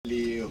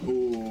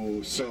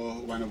saw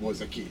when I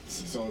was a kid.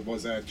 So it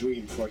was a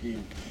dream for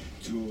him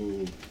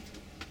to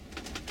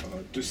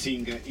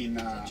sing in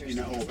an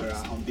opera,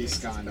 on this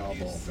kind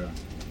of opera.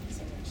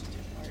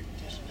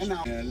 And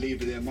now leave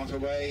the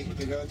motorway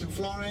to go to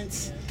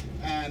Florence,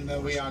 and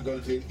we are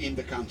going to in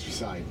the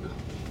countryside now.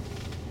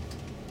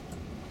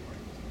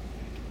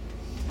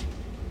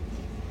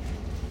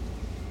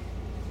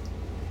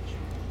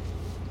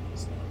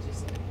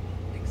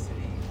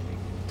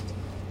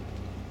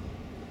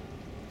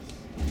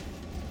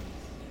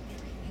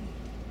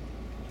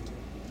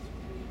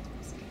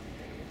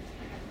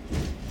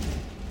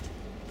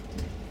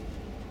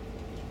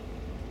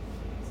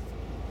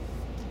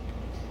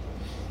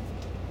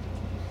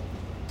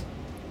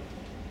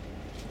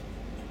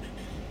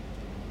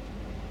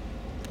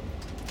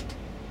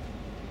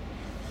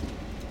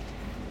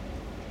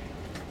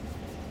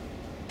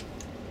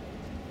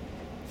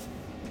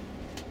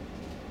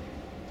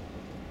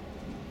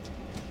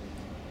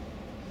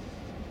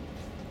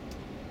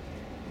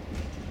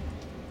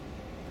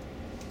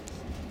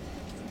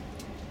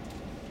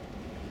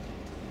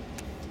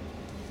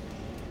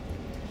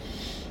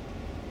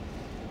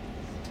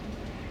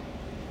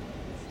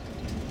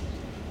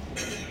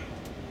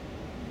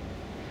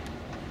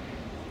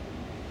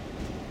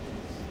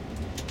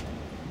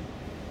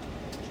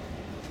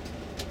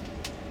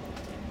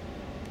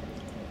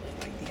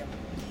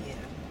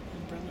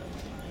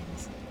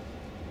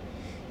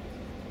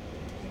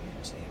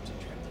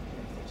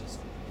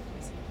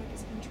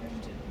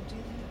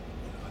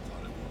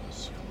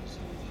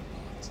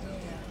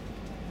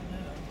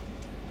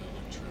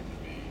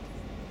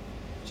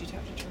 You'd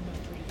have to turn them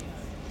pretty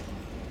young.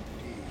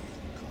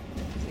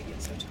 They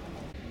get so tall.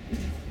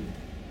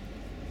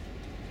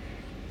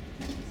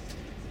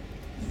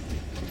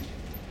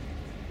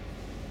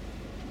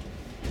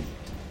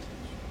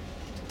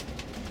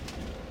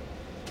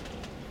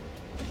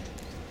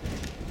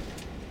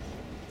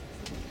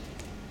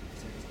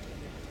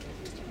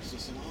 Questo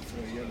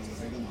semaforo io non lo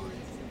vedo mai,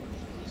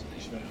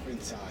 ci devo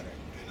pensare.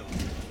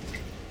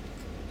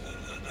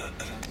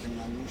 C'è anche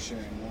una luce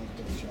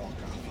molto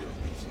fioca.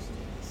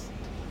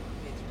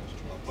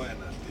 Ma poi è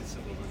un'altezza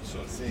proprio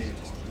insolita. Sì.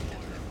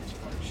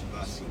 Ci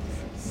passa.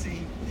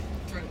 Sì.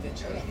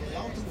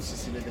 L'autobus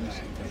si vede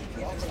meglio,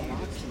 però con la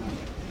macchina.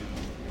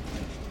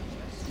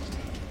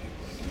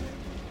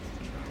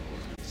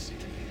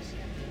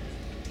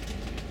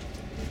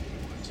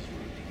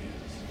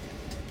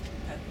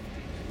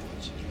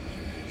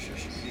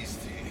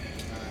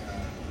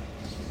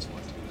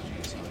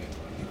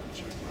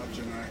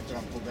 Oggi non è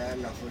troppo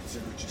bella, forse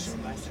non ci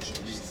sono molti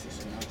ciclisti,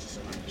 se no ci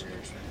sono anche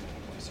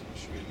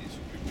quelli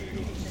sono più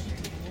pericolosi.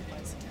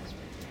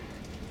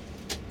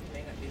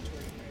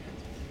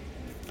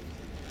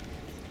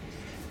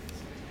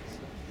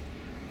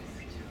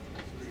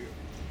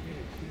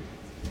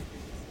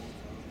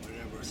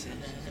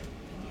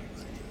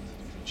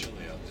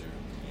 Chilly out there.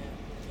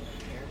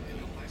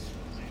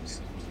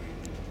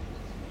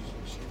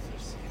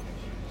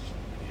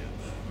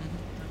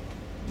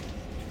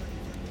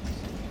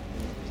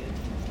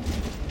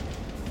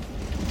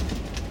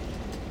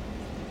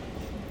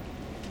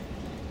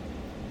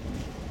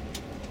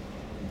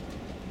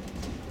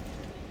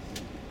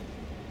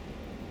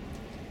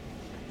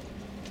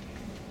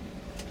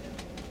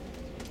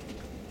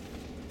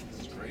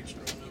 This grape's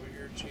growing over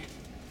here, Chief.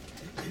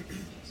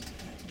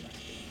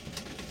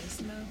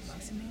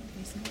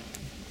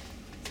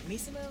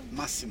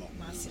 Massimo,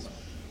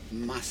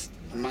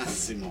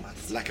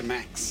 like a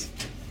max.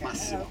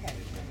 Massimo. Okay.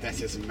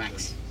 That is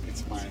max.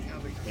 It's my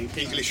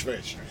English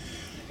version.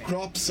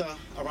 Crops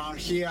around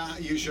here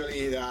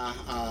usually the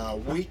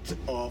wheat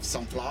of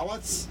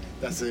sunflowers.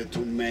 That's the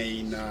two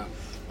main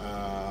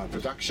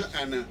production,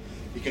 and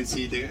you can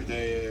see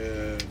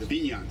the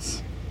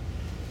vineyards.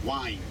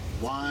 Wine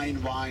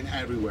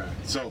everywhere.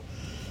 So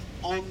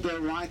on the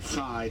right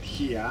side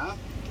here,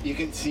 you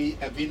can see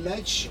a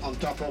village on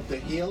top of the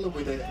hill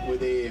with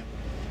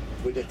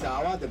the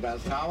tower, the bell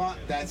tower.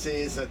 That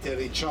is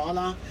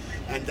Terricciola,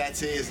 and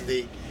that is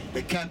the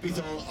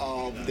capital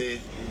of the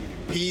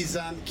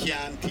Pisan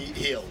Chianti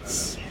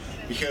Hills.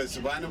 Because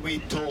when we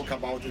talk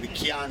about the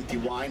Chianti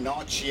wine,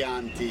 not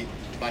Chianti,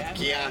 but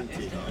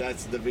Chianti,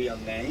 that's the real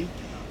name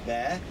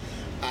there.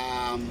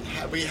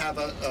 We have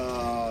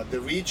the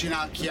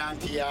regional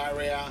Chianti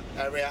area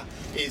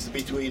is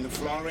between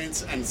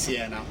Florence and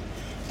Siena,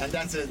 and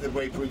that's the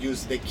way we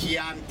produce the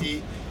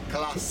Chianti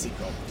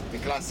Classico, the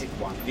classic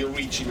one, the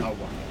original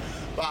one.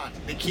 But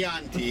the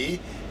Chianti,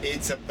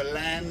 it's a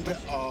blend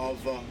of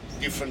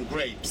different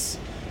grapes.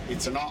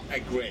 It's not a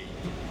grape.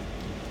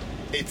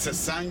 It's a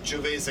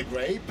Sangiovese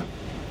grape.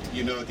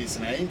 You know this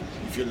name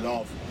if you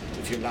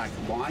like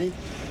wine.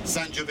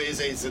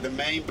 Sangiovese is the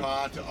main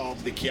part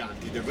of the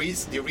Chianti. The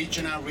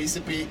original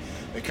recipe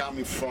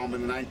coming from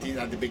at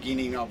the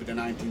beginning of the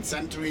 19th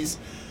centuries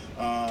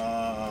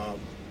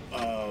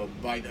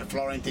by the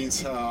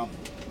Florentines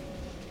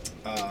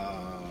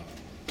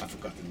I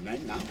forgot the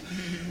name now.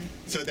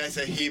 So that's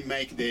he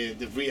make the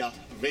real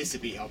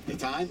recipe of the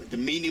time. The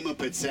minimum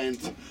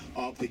percent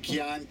of the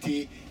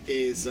Chianti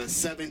is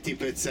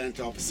 70%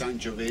 of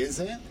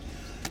Sangiovese,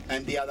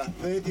 and the other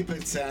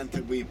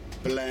 30% we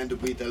blend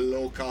with the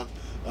local.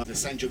 The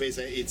Sangiovese,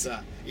 it's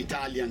a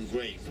Italian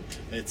grape.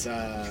 It's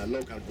a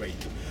local grape,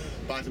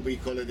 but we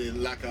call it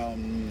like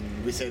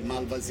we say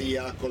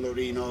Malvasia,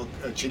 Colorino,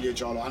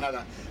 Ciliegiolo,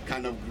 another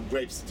kind of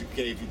grapes to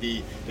give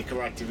the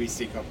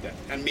characteristic of that.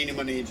 And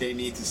minimally they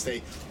need to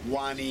stay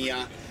 1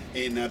 year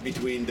in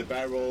between the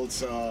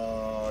barrels,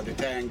 the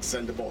tanks,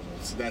 and the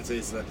bottles. That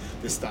is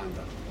the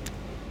standard.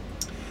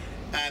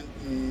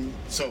 And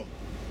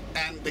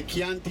and the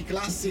Chianti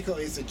Classico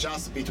is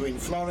just between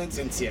Florence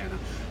and Siena.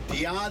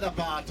 The other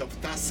part of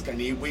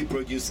Tuscany, we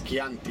produce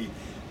Chianti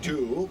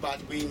too, but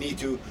we need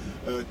to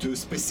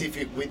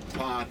specific which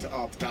part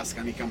of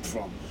Tuscany come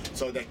from.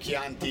 So the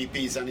Chianti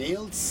Pisan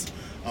Hills,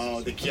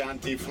 the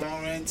Chianti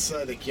Florence,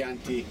 the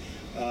Chianti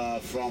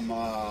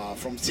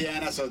from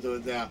Siena, so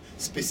the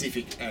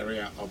specific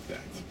area of that.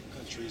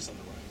 Trees on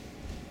the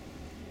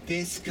right.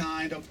 This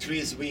kind of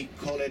trees, we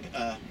call it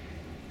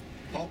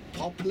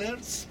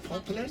poplars.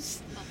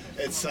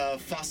 It's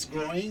fast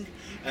growing,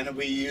 and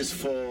we use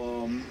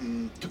for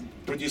to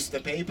produce the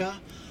paper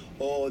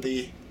or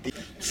the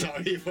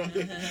sorry for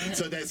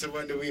so that's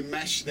when we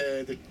mash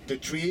the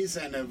trees,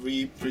 and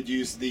we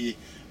produce the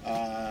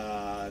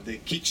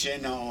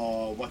kitchen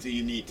or what do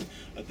you need,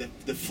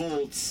 the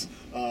folds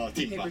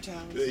timber. Paper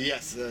towels.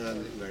 Yes,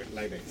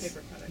 like this.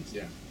 Paper products.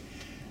 Yeah.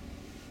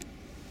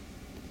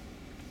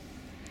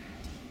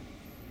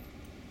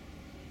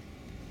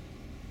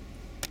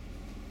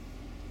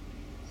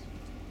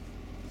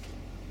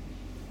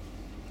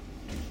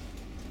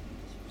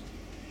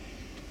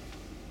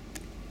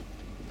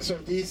 So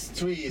these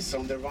trees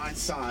on the right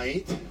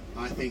side,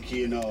 I think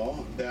you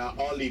know, they are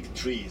olive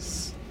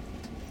trees.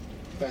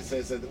 That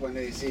says that when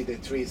you see the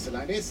trees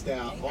like this, they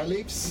are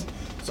olives.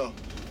 So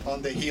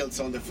on the hills,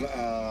 on the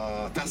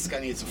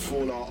Tuscany, it's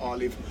full of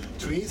olive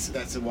trees.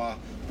 That's why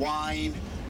wine